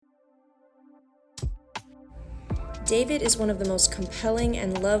David is one of the most compelling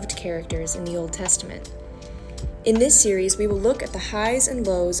and loved characters in the Old Testament. In this series, we will look at the highs and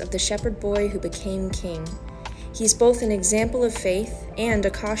lows of the shepherd boy who became king. He's both an example of faith and a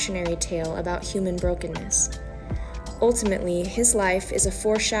cautionary tale about human brokenness. Ultimately, his life is a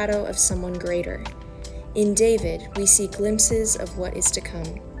foreshadow of someone greater. In David, we see glimpses of what is to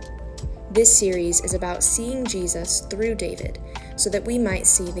come. This series is about seeing Jesus through David, so that we might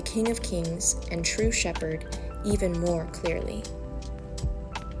see the King of Kings and true shepherd even more clearly.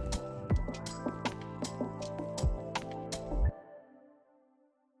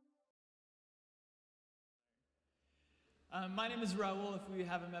 My name is Raul. If we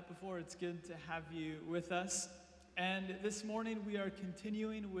haven't met before, it's good to have you with us. And this morning we are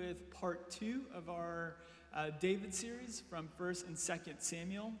continuing with part 2 of our David series from 1st and 2nd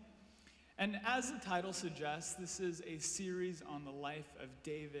Samuel. And as the title suggests, this is a series on the life of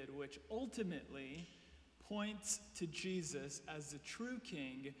David, which ultimately points to Jesus as the true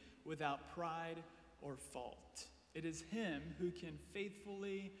king without pride or fault. It is him who can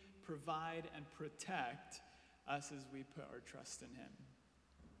faithfully provide and protect us as we put our trust in him.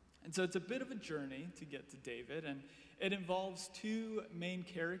 And so it's a bit of a journey to get to David, and it involves two main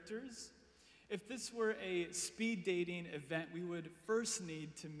characters. If this were a speed dating event, we would first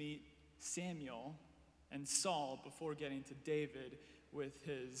need to meet Samuel and Saul before getting to David with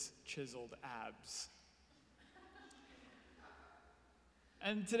his chiseled abs.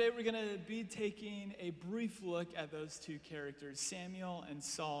 And today we're going to be taking a brief look at those two characters, Samuel and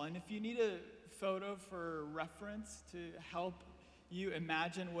Saul. And if you need a photo for reference to help you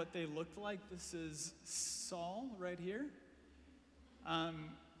imagine what they looked like, this is Saul right here.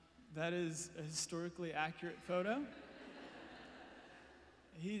 That is a historically accurate photo.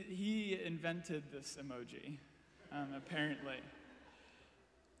 He invented this emoji, apparently.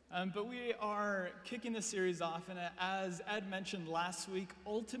 But we are kicking the series off, and as Ed mentioned last week,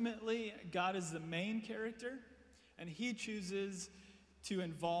 ultimately God is the main character, and he chooses to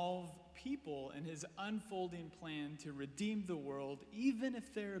involve people in his unfolding plan to redeem the world, even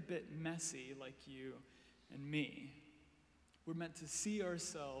if they're a bit messy like you and me. We're meant to see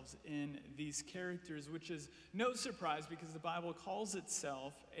ourselves in these characters, which is no surprise because the Bible calls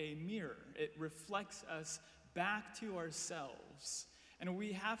itself a mirror. It reflects us back to ourselves. And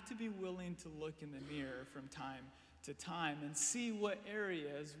we have to be willing to look in the mirror from time to time and see what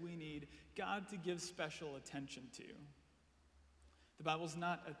areas we need God to give special attention to. The Bible's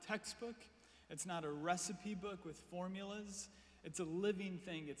not a textbook. It's not a recipe book with formulas. It's a living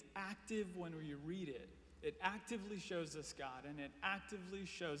thing. It's active when we read it. It actively shows us God, and it actively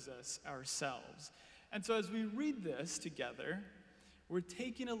shows us ourselves. And so as we read this together, we're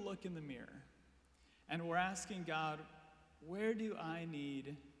taking a look in the mirror, and we're asking God, where do I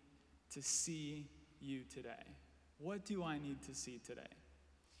need to see you today? What do I need to see today?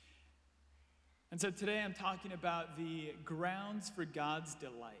 And so today I'm talking about the grounds for God's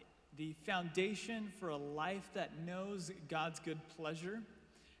delight, the foundation for a life that knows God's good pleasure.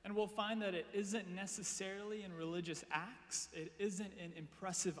 And we'll find that it isn't necessarily in religious acts, it isn't in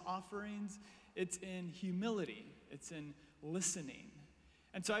impressive offerings, it's in humility, it's in listening.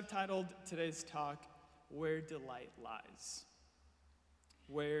 And so I've titled today's talk, Where Delight Lies.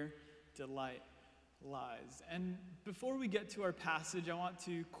 Where Delight Lies. And before we get to our passage, I want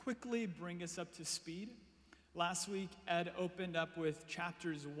to quickly bring us up to speed. Last week, Ed opened up with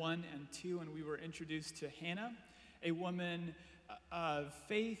chapters 1 and 2, and we were introduced to Hannah, a woman of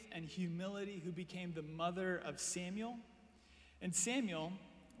faith and humility who became the mother of Samuel. And Samuel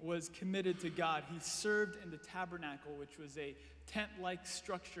was committed to God. He served in the tabernacle, which was a tent-like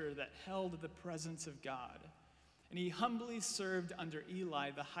structure that held the presence of God. And he humbly served under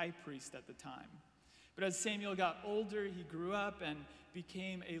Eli, the high priest at the time. But as Samuel got older, he grew up and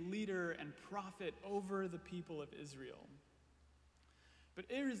became a leader and prophet over the people of Israel. But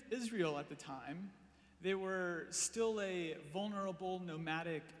Israel at the time, they were still a vulnerable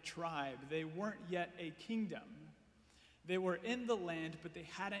nomadic tribe. They weren't yet a kingdom. They were in the land, but they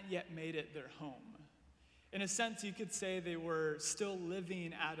hadn't yet made it their home. In a sense, you could say they were still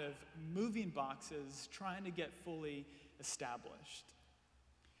living out of moving boxes, trying to get fully established.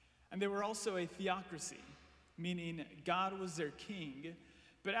 And they were also a theocracy, meaning God was their king.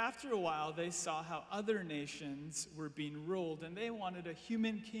 But after a while, they saw how other nations were being ruled, and they wanted a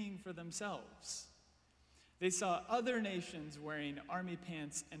human king for themselves. They saw other nations wearing army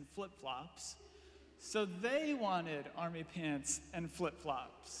pants and flip-flops, so they wanted army pants and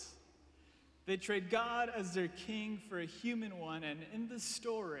flip-flops. They trade God as their king for a human one, and in the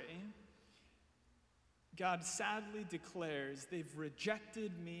story, God sadly declares, they've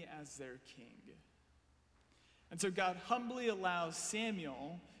rejected me as their king. And so God humbly allows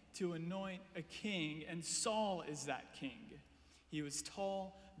Samuel to anoint a king, and Saul is that king. He was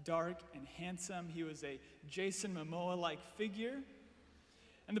tall, dark, and handsome. He was a Jason Momoa-like figure.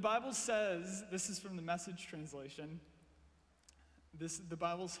 And the Bible says, this is from the Message translation, the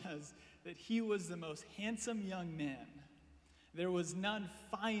Bible says that he was the most handsome young man. There was none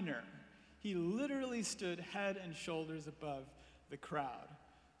finer. He literally stood head and shoulders above the crowd.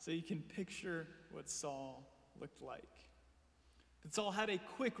 So you can picture what Saul looked like. But Saul had a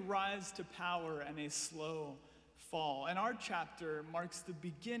quick rise to power and a slow fall. And our chapter marks the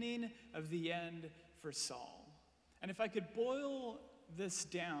beginning of the end for Saul. And if I could boil this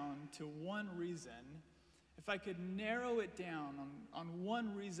down to one reason, if I could narrow it down on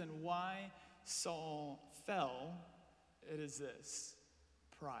one reason why Saul fell, it is this: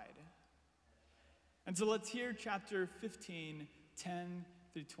 pride. And so let's hear chapter 15, 10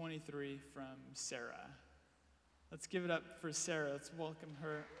 through 23 from Sarah. Let's give it up for Sarah. Let's welcome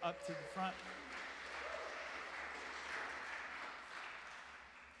her up to the front.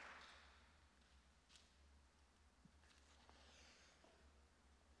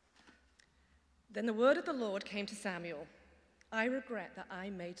 Then the word of the Lord came to Samuel. I regret that I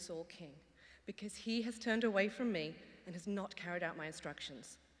made Saul king, because he has turned away from me and has not carried out my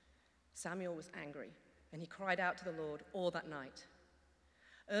instructions. Samuel was angry, and he cried out to the Lord all that night.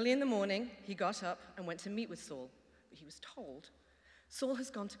 Early in the morning, he got up and went to meet with Saul, but he was told, Saul has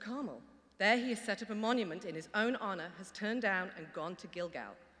gone to Carmel. There he has set up a monument in his own honor, has turned down and gone to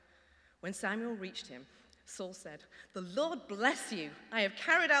Gilgal. When Samuel reached him, Saul said, The Lord bless you. I have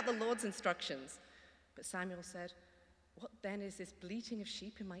carried out the Lord's instructions. But Samuel said, What then is this bleating of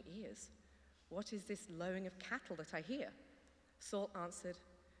sheep in my ears? What is this lowing of cattle that I hear? Saul answered,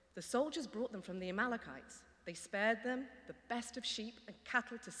 The soldiers brought them from the Amalekites. They spared them, the best of sheep and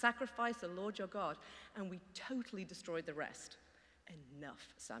cattle, to sacrifice the Lord your God, and we totally destroyed the rest. Enough,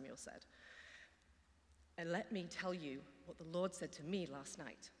 Samuel said. And let me tell you what the Lord said to me last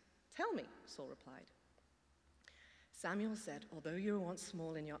night. Tell me, Saul replied. Samuel said, Although you were once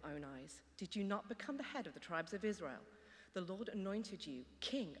small in your own eyes, did you not become the head of the tribes of Israel? The Lord anointed you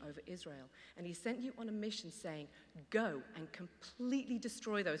king over Israel, and he sent you on a mission saying, Go and completely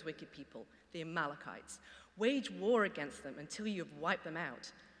destroy those wicked people, the Amalekites. Wage war against them until you have wiped them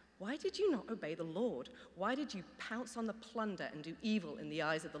out. Why did you not obey the Lord? Why did you pounce on the plunder and do evil in the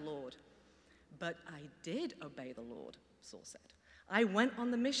eyes of the Lord? But I did obey the Lord, Saul said. I went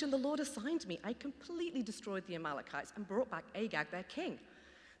on the mission the Lord assigned me. I completely destroyed the Amalekites and brought back Agag, their king.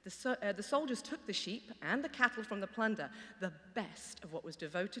 The soldiers took the sheep and the cattle from the plunder, the best of what was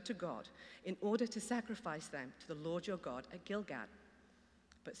devoted to God, in order to sacrifice them to the Lord your God at Gilgal.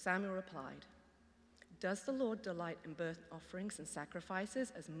 But Samuel replied, Does the Lord delight in burnt offerings and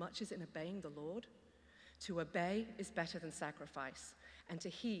sacrifices as much as in obeying the Lord? To obey is better than sacrifice, and to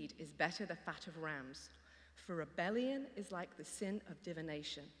heed is better than fat of rams. For rebellion is like the sin of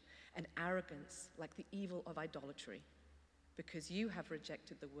divination, and arrogance like the evil of idolatry. Because you have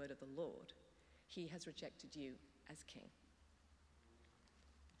rejected the word of the Lord, he has rejected you as king.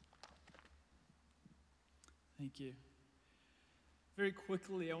 Thank you. Very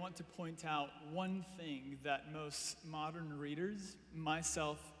quickly, I want to point out one thing that most modern readers,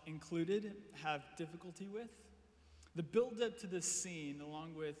 myself included, have difficulty with. The build-up to this scene,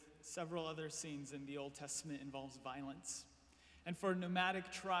 along with several other scenes in the Old Testament, involves violence. And for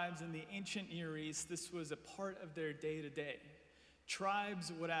nomadic tribes in the ancient Near East, this was a part of their day-to-day.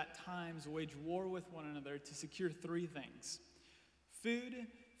 Tribes would at times wage war with one another to secure three things: food,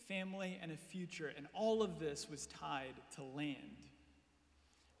 family, and a future. And all of this was tied to land.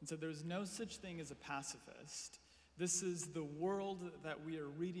 And so there's no such thing as a pacifist. This is the world that we are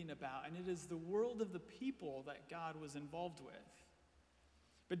reading about, and it is the world of the people that God was involved with.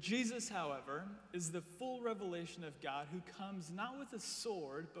 But Jesus, however, is the full revelation of God, who comes not with a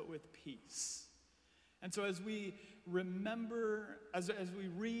sword, but with peace. And so as we remember, as we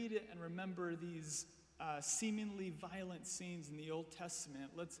read and remember these seemingly violent scenes in the Old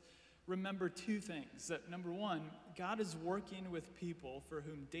Testament, let's remember two things. That number one, God is working with people for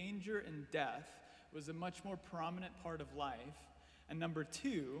whom danger and death was a much more prominent part of life. And number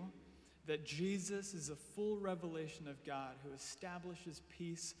two, that Jesus is a full revelation of God who establishes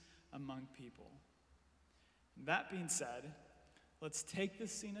peace among people. That being said, let's take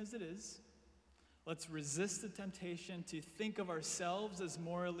this scene as it is. Let's resist the temptation to think of ourselves as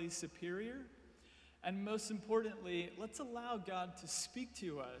morally superior. And most importantly, let's allow God to speak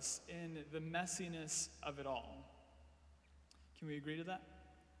to us in the messiness of it all. Can we agree to that?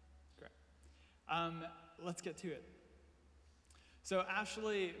 Great. Let's get to it. So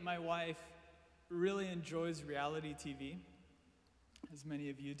Ashley, my wife, really enjoys reality TV, as many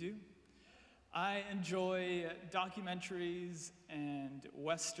of you do. I enjoy documentaries and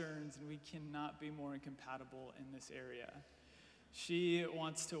westerns, and we cannot be more incompatible in this area. She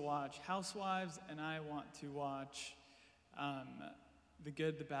wants to watch Housewives, and I want to watch The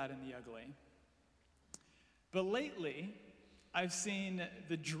Good, the Bad, and the Ugly. But lately, I've seen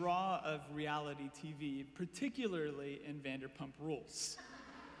the draw of reality TV, particularly in Vanderpump Rules.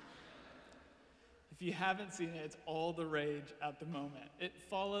 If you haven't seen it, it's all the rage at the moment. It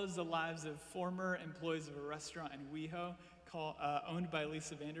follows the lives of former employees of a restaurant in WeHo owned by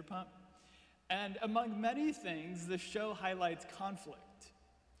Lisa Vanderpump. And among many things, the show highlights conflict.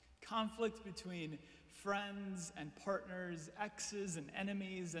 Conflict between friends and partners, exes and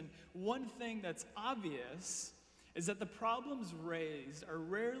enemies. And one thing that's obvious is that the problems raised are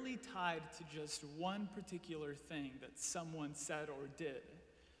rarely tied to just one particular thing that someone said or did.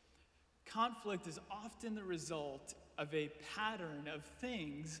 Conflict is often the result of a pattern of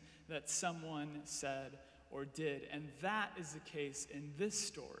things that someone said or did, and that is the case in this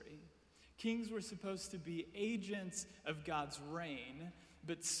story. Kings were supposed to be agents of God's reign,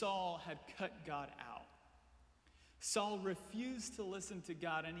 but Saul had cut God out. Saul refused to listen to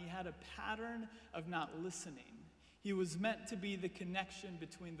God, and he had a pattern of not listening. He was meant to be the connection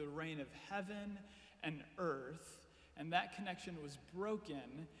between the reign of heaven and earth, and that connection was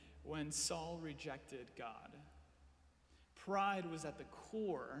broken when Saul rejected God. Pride was at the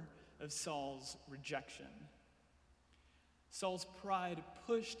core of Saul's rejection. Saul's pride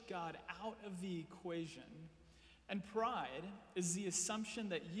pushed God out of the equation. And pride is the assumption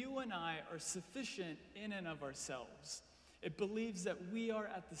that you and I are sufficient in and of ourselves. It believes that we are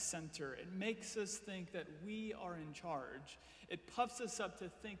at the center. It makes us think that we are in charge. It puffs us up to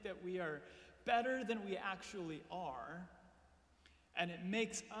think that we are better than we actually are. And it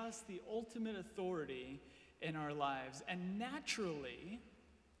makes us the ultimate authority in our lives. And naturally,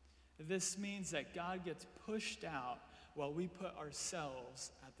 this means that God gets pushed out while we put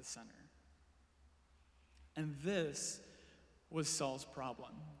ourselves at the center. And this was Saul's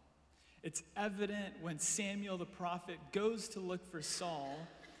problem. It's evident when Samuel the prophet goes to look for Saul,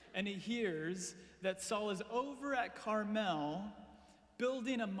 and he hears that Saul is over at Carmel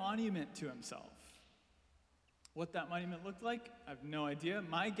building a monument to himself. What that monument looked like, I have no idea.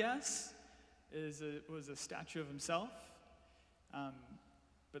 My guess is it was a statue of himself,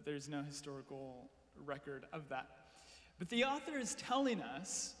 but there's no historical record of that. But the author is telling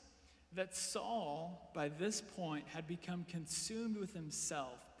us that Saul, by this point, had become consumed with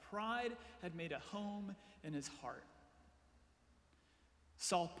himself. Pride had made a home in his heart.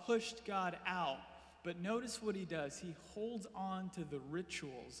 Saul pushed God out, but notice what he does. He holds on to the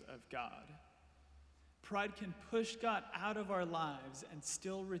rituals of God. Pride can push God out of our lives and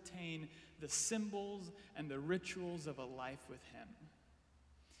still retain the symbols and the rituals of a life with him.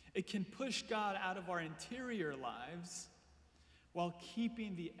 It can push God out of our interior lives while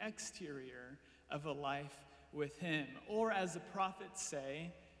keeping the exterior of a life with him. Or as the prophets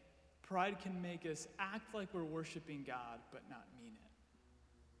say, pride can make us act like we're worshiping God but not mean it.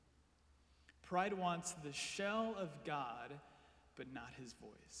 Pride wants the shell of God but not his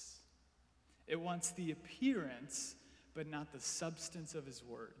voice. It wants the appearance, but not the substance of his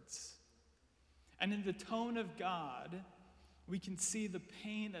words. And in the tone of God, we can see the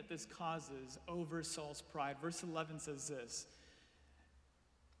pain that this causes over Saul's pride. Verse 11 says this.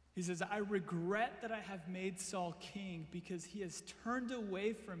 He says, I regret that I have made Saul king because he has turned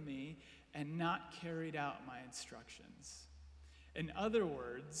away from me and not carried out my instructions. In other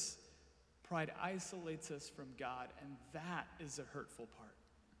words, pride isolates us from God, and that is the hurtful part.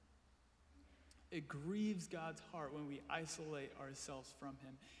 It grieves God's heart when we isolate ourselves from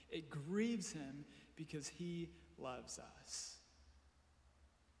him. It grieves him because he loves us.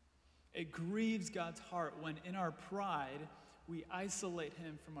 It grieves God's heart when in our pride, we isolate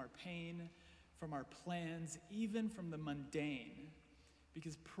him from our pain, from our plans, even from the mundane.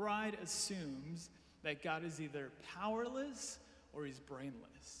 Because pride assumes that God is either powerless or he's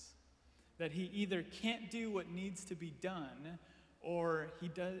brainless. That he either can't do what needs to be done, or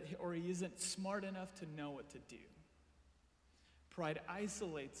he isn't smart enough to know what to do. Pride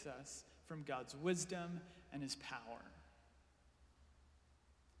isolates us from God's wisdom and his power.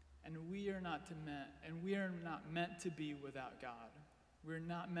 And we are not meant to be without God. We're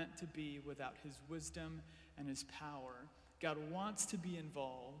not meant to be without his wisdom and his power. God wants to be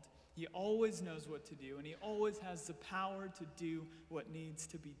involved. He always knows what to do, and he always has the power to do what needs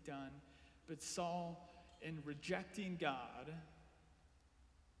to be done. But Saul, in rejecting God,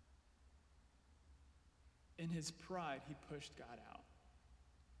 in his pride, he pushed God out.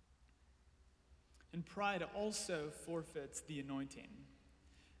 And pride also forfeits the anointing.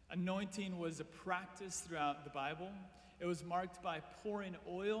 Anointing was a practice throughout the Bible. It was marked by pouring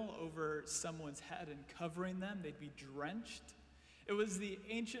oil over someone's head and covering them. They'd be drenched. It was the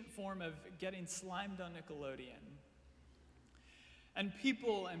ancient form of getting slimed on Nickelodeon. And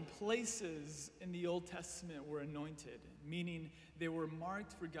people and places in the Old Testament were anointed, meaning they were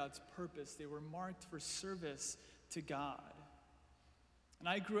marked for God's purpose. They were marked for service to God. And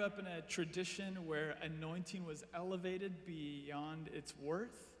I grew up in a tradition where anointing was elevated beyond its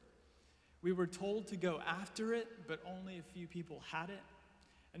worth. We were told to go after it, but only a few people had it.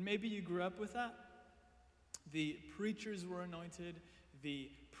 And maybe you grew up with that. The preachers were anointed, the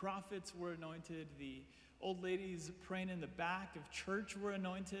prophets were anointed, the old ladies praying in the back of church were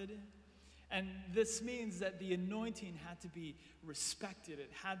anointed. And this means that the anointing had to be respected,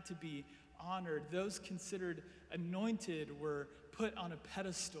 it had to be honored. Those considered anointed were put on a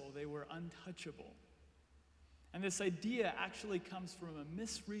pedestal, they were untouchable. And this idea actually comes from a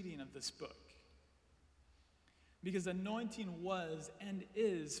misreading of this book. Because anointing was and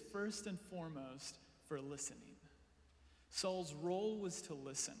is first and foremost for listening. Saul's role was to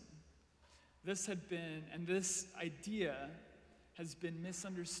listen. This idea has been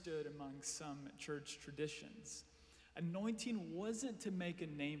misunderstood among some church traditions. Anointing wasn't to make a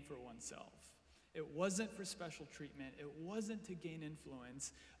name for oneself. It wasn't for special treatment. It wasn't to gain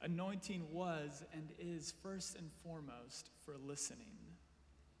influence. Anointing was and is first and foremost for listening.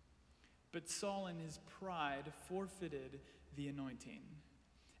 But Saul, in his pride, forfeited the anointing.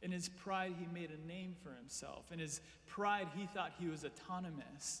 In his pride, he made a name for himself. In his pride, he thought he was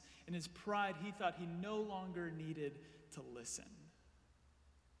autonomous. In his pride, he thought he no longer needed to listen.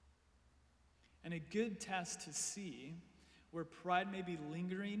 And a good test to see where pride may be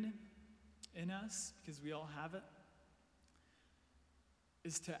lingering in us, because we all have it,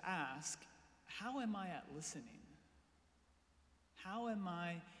 is to ask, how am I at listening? How am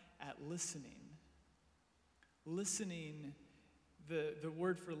I at listening? Listening, the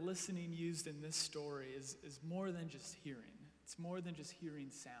word for listening used in this story is more than just hearing. It's more than just hearing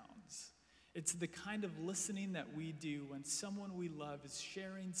sounds. It's the kind of listening that we do when someone we love is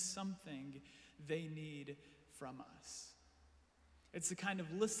sharing something they need from us. It's the kind of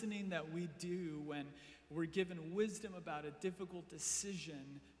listening that we do when we're given wisdom about a difficult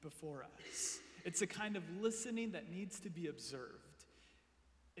decision before us. It's the kind of listening that needs to be observed.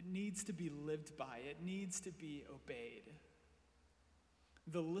 It needs to be lived by. It needs to be obeyed.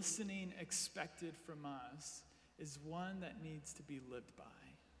 The listening expected from us is one that needs to be lived by.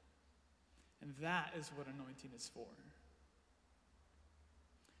 And that is what anointing is for.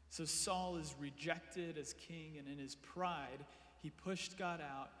 So Saul is rejected as king, and in his pride, he pushed God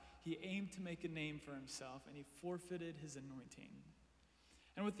out, he aimed to make a name for himself, and he forfeited his anointing.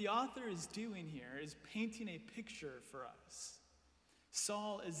 And what the author is doing here is painting a picture for us.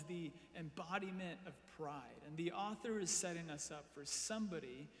 Saul is the embodiment of pride, and the author is setting us up for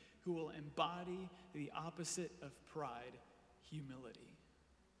somebody who will embody the opposite of pride, humility.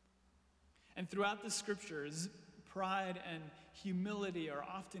 And throughout the scriptures, pride and humility are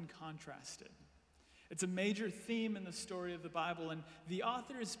often contrasted. It's a major theme in the story of the Bible, and the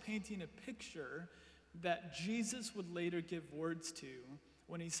author is painting a picture that Jesus would later give words to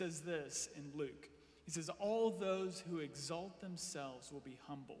when he says this in Luke. He says, all those who exalt themselves will be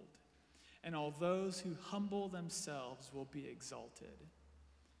humbled, and all those who humble themselves will be exalted.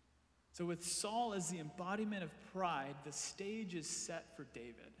 So with Saul as the embodiment of pride, the stage is set for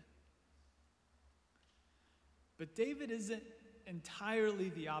David. But David isn't entirely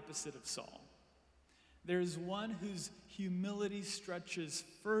the opposite of Saul. There's one whose humility stretches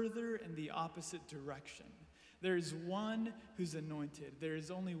further in the opposite direction. There's one who's anointed. There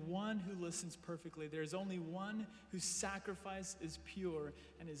is only one who listens perfectly. There is only one whose sacrifice is pure,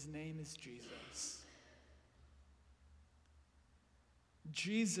 and his name is Jesus.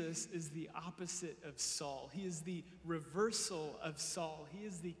 Jesus is the opposite of Saul. He is the reversal of Saul. He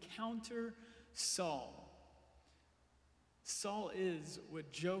is the counter Saul. Saul is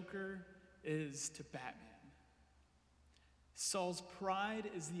what Joker is to Batman. Saul's pride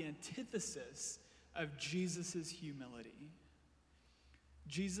is the antithesis of Jesus' humility.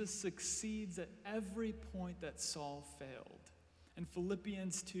 Jesus succeeds at every point that Saul failed. And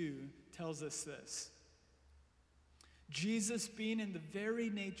Philippians 2 tells us this. Jesus, being in the very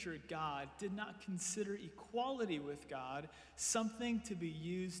nature God, did not consider equality with God something to be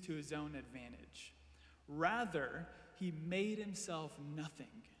used to his own advantage. Rather, he made himself nothing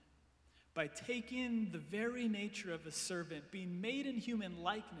by taking the very nature of a servant, being made in human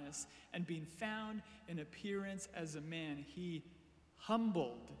likeness, and being found in appearance as a man. He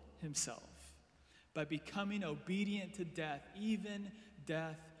humbled himself by becoming obedient to death, even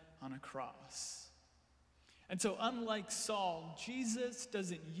death on a cross. And so unlike Saul, Jesus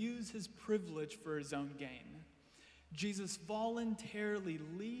doesn't use his privilege for his own gain. Jesus voluntarily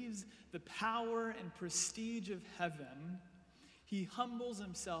leaves the power and prestige of heaven. He humbles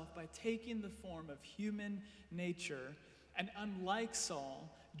himself by taking the form of human nature. And unlike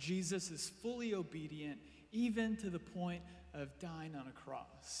Saul, Jesus is fully obedient, even to the point of dying on a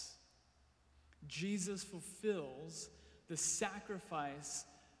cross. Jesus fulfills the sacrifice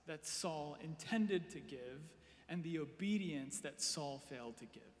that Saul intended to give and the obedience that Saul failed to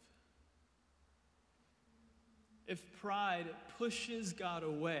give. If pride pushes God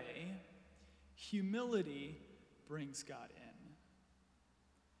away, humility brings God in.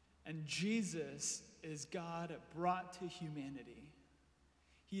 And Jesus is God brought to humanity.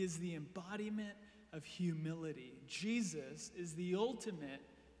 He is the embodiment of humility. Jesus is the ultimate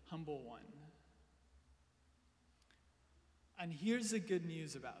humble one. And here's the good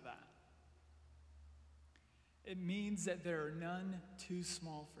news about that. It means that there are none too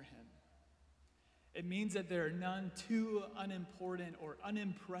small for him. It means that there are none too unimportant or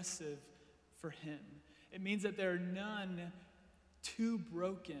unimpressive for him. It means that there are none too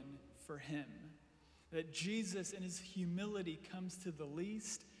broken for him. That Jesus in his humility comes to the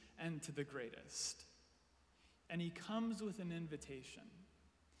least and to the greatest. And he comes with an invitation.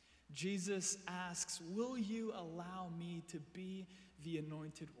 Jesus asks, will you allow me to be the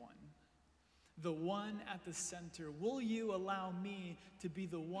anointed one? The one at the center. Will you allow me to be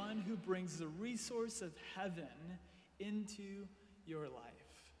the one who brings the resource of heaven into your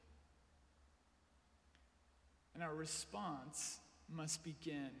life? And our response must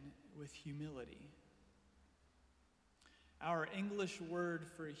begin with humility. Our English word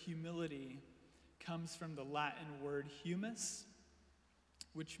for humility comes from the Latin word humus,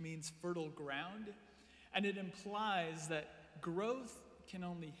 which means fertile ground, and it implies that growth can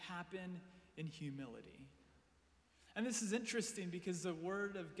only happen in humility. And this is interesting because the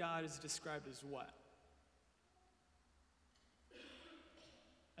word of God is described as what?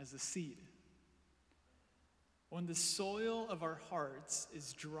 As a seed. When the soil of our hearts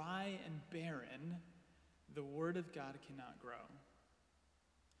is dry and barren, the word of God cannot grow.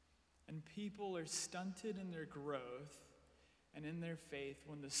 And people are stunted in their growth and in their faith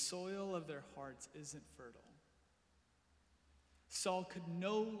when the soil of their hearts isn't fertile. Saul could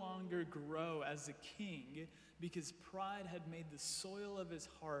no longer grow as a king because pride had made the soil of his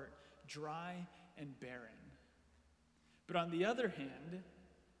heart dry and barren. But on the other hand,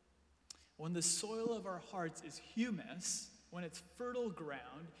 when the soil of our hearts is humus, when it's fertile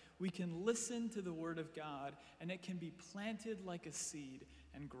ground, we can listen to the word of God and it can be planted like a seed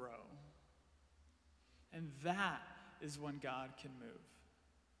and grow. And that is when God can move.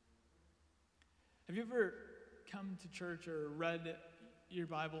 Have you ever come to church or read your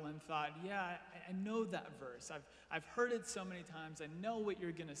Bible and thought, yeah, I know that verse. I've heard it so many times. I know what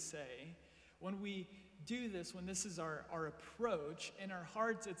you're going to say. When we do this, when this is our approach, in our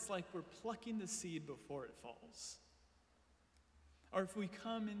hearts, it's like we're plucking the seed before it falls. Or if we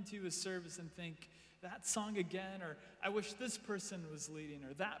come into a service and think, that song again, or I wish this person was leading,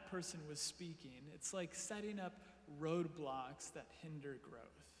 or that person was speaking, it's like setting up roadblocks that hinder growth.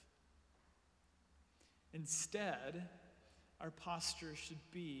 Instead, our posture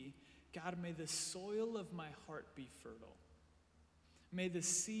should be, God, may the soil of my heart be fertile. May the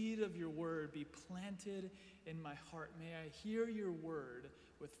seed of your word be planted in my heart. May I hear your word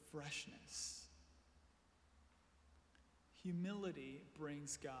with freshness. Humility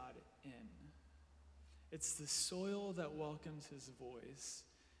brings God in. It's the soil that welcomes his voice.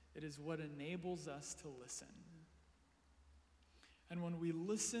 It is what enables us to listen. And when we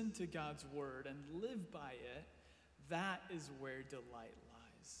listen to God's word and live by it, that is where delight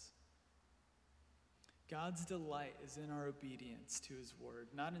lies. God's delight is in our obedience to his word,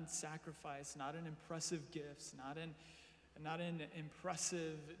 not in sacrifice, not in impressive gifts, not in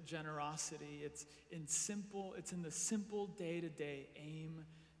impressive generosity. It's in the simple day-to-day aim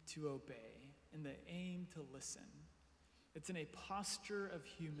to obey, in the aim to listen. It's in a posture of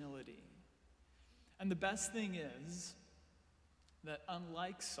humility. And the best thing is that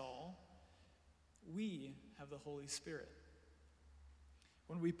unlike Saul, we have the Holy Spirit.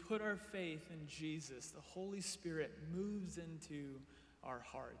 When we put our faith in Jesus, the Holy Spirit moves into our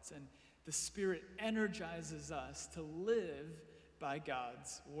hearts, and the Spirit energizes us to live by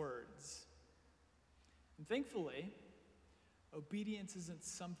God's words. And thankfully, obedience isn't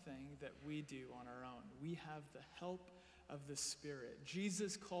something that we do on our own. We have the help of the Spirit.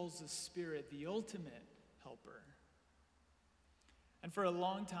 Jesus calls the Spirit the ultimate helper. And for a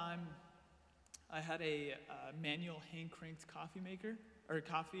long time, I had a manual hand-cranked coffee maker, or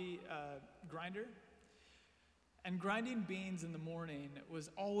coffee grinder. And grinding beans in the morning was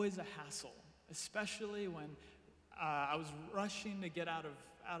always a hassle, especially when I was rushing to get out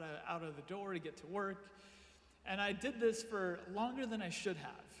of the door to get to work. And I did this for longer than I should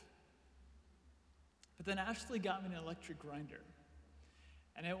have. But then Ashley got me an electric grinder.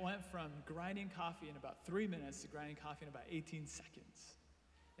 And it went from grinding coffee in about 3 minutes to grinding coffee in about 18 seconds.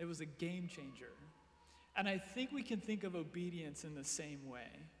 It was a game changer. And I think we can think of obedience in the same way.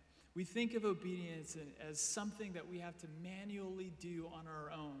 We think of obedience as something that we have to manually do on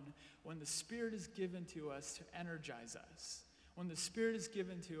our own when the Spirit is given to us to energize us. When the Spirit is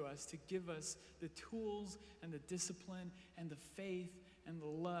given to us to give us the tools and the discipline and the faith and the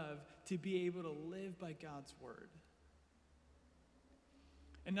love to be able to live by God's word.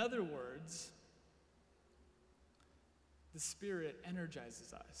 In other words, the Spirit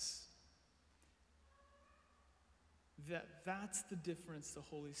energizes us. That's the difference the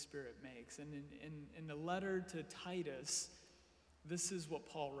Holy Spirit makes. And in the letter to Titus, this is what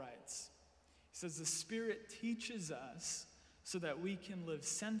Paul writes. He says, the Spirit teaches us so that we can live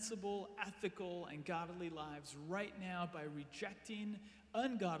sensible, ethical, and godly lives right now by rejecting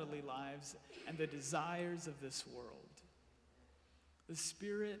ungodly lives and the desires of this world. The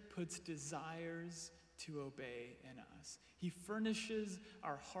Spirit puts desires to obey in us. He furnishes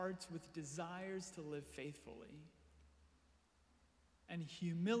our hearts with desires to live faithfully. And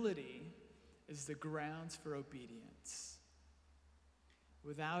humility is the grounds for obedience.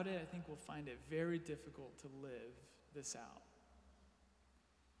 Without it, I think we'll find it very difficult to live this out.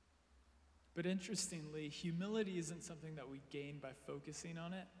 But interestingly, humility isn't something that we gain by focusing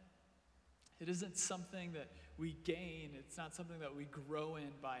on it. It isn't something that we gain. It's not something that we grow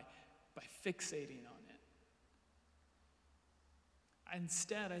in by fixating on it.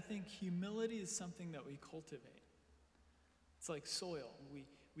 Instead, I think humility is something that we cultivate. It's like soil.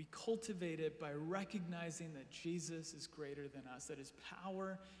 We cultivate it by recognizing that Jesus is greater than us, that his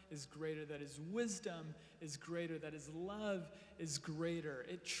power is greater, that his wisdom is greater, that his love is greater.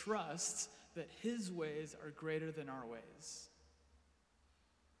 It trusts that his ways are greater than our ways.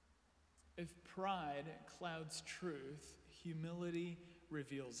 If pride clouds truth, humility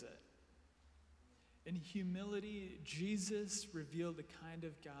reveals it. In humility, Jesus revealed the kind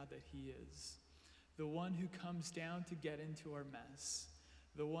of God that he is. The one who comes down to get into our mess.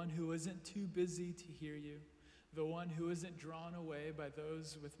 The one who isn't too busy to hear you. The one who isn't drawn away by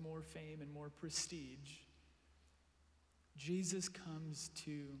those with more fame and more prestige. Jesus comes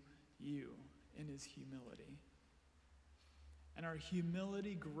to you in his humility. And our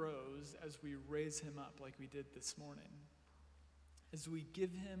humility grows as we raise him up like we did this morning. As we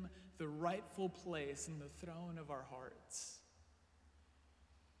give him the rightful place in the throne of our hearts.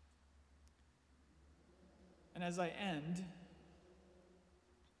 And as I end,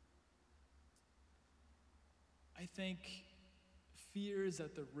 I think fear is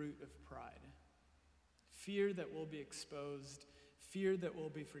at the root of pride. Fear that we'll be exposed, fear that we'll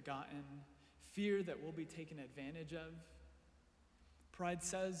be forgotten, fear that we'll be taken advantage of. Pride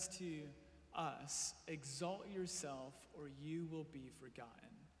says to us, exalt yourself or you will be forgotten.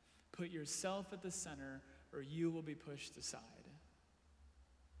 Put yourself at the center or you will be pushed aside.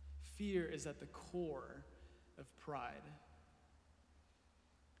 Fear is at the core of pride.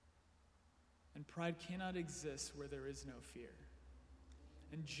 And pride cannot exist where there is no fear.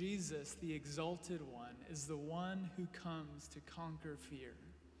 And Jesus, the exalted one, is the one who comes to conquer fear.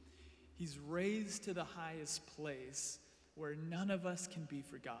 He's raised to the highest place where none of us can be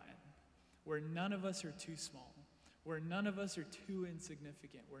forgotten, where none of us are too small, where none of us are too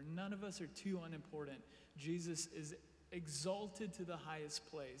insignificant, where none of us are too unimportant. Jesus is exalted to the highest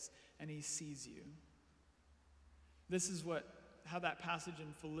place, and he sees you. This is how that passage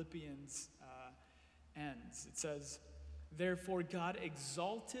in Philippians ends. It says, therefore God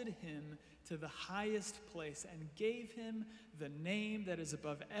exalted him to the highest place and gave him the name that is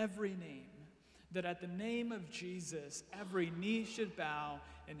above every name, that at the name of Jesus every knee should bow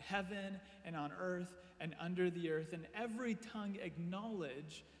in heaven and on earth and under the earth, and every tongue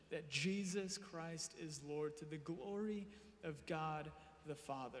acknowledge that Jesus Christ is Lord, to the glory of God the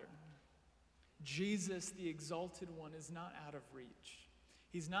Father. Jesus, the exalted one, is not out of reach.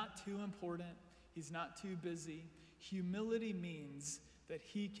 He's not too important. He's not too busy. Humility means that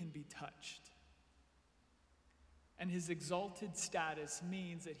he can be touched. And his exalted status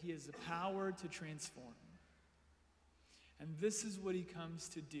means that he has the power to transform. And this is what he comes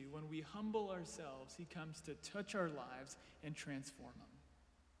to do. When we humble ourselves, he comes to touch our lives and transform them.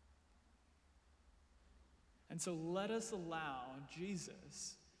 And so let us allow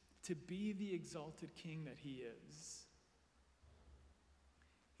Jesus to to be the exalted king that he is.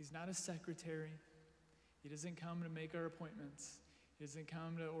 He's not a secretary. He doesn't come to make our appointments. He doesn't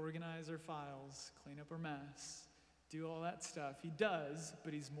come to organize our files, clean up our mess, do all that stuff. He does,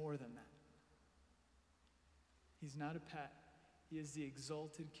 but he's more than that. He's not a pet. He is the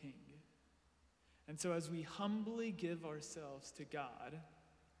exalted king. And so as we humbly give ourselves to God,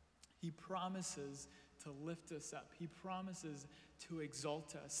 he promises to lift us up. He promises to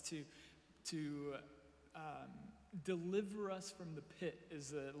exalt us, to deliver us from the pit, is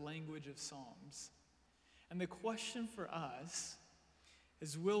the language of Psalms. And the question for us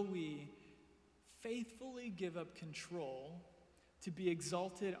is, will we faithfully give up control to be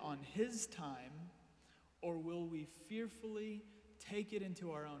exalted on his time, or will we fearfully take it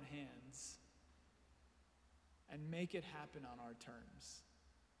into our own hands and make it happen on our terms?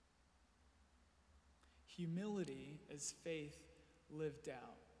 Humility is faith lived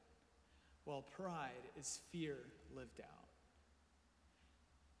out, while pride is fear lived out.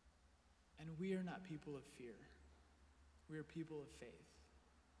 And we are not people of fear. We are people of faith.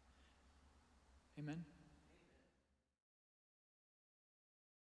 Amen?